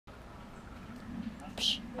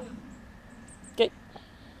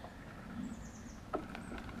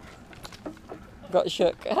Got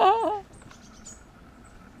shook. Good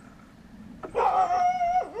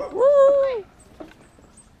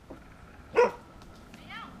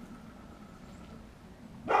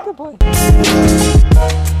boy.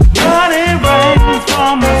 Money rain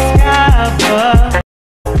from the sky above,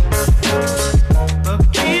 but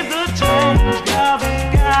keep the change, cause it's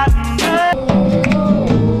gotten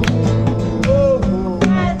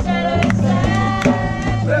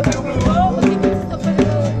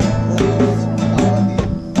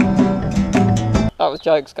That was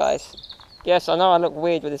jokes, guys. Yes, I know I look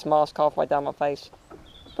weird with this mask halfway down my face,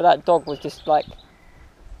 but that dog was just like,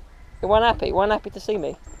 it wasn't happy. It wasn't happy to see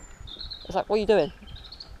me. It's like, what are you doing?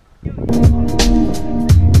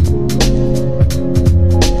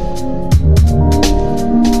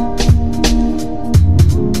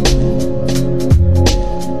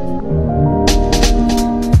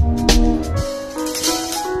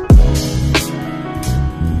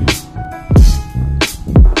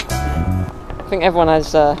 I think everyone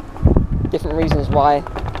has different reasons why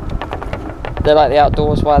they like the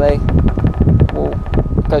outdoors, why they will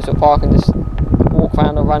go to a park and just walk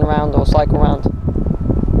around or run around or cycle around.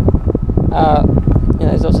 You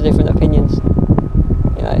know, there's lots of different opinions.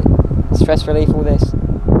 You know, stress relief, all this.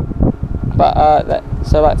 But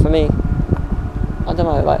so like for me, I don't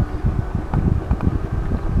know, like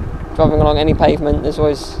driving along any pavement, there's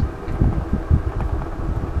always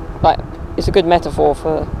like, it's a good metaphor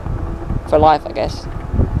for life, I guess.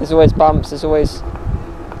 There's always bumps, there's always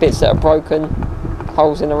bits that are broken,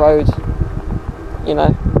 holes in the road, you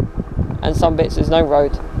know, and some bits there's no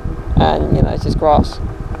road, and you know, it's just grass,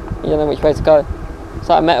 you don't know which way to go. It's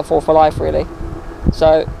like a metaphor for life, really.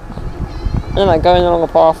 So, I don't know, going along a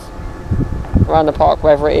path around the park,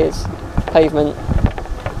 wherever it is, pavement,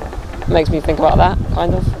 makes me think about that,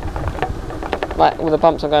 kind of. Like all the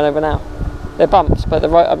bumps I'm going over now, they're bumps, but the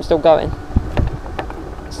road, I'm still going,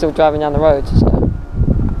 still driving down the road. So,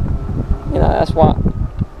 you know, that's what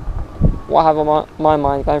I have on my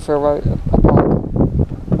mind, going through a park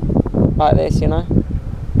like this, you know.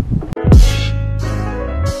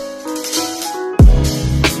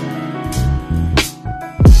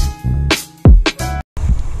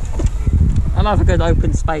 I love a good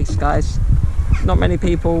open space, guys. Not many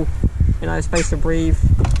people, you know, space to breathe.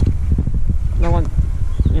 No one,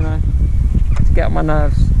 you know, to get on my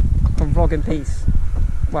nerves. I can vlog in peace.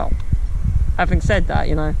 Well, having said that,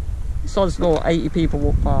 you know, Sod's Law, 80 people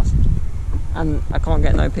walk past and I can't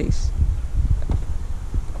get no peace.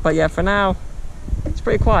 But yeah, for now, it's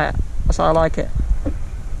pretty quiet. That's how I like it.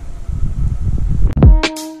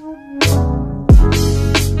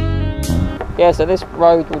 Yeah, so this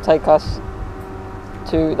road will take us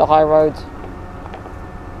to the high road.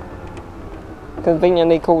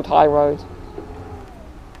 Conveniently called High Road.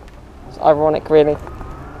 It's ironic, really.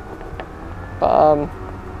 But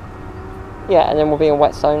yeah, and then we'll be in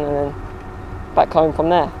Whetstone and then back home from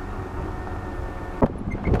there.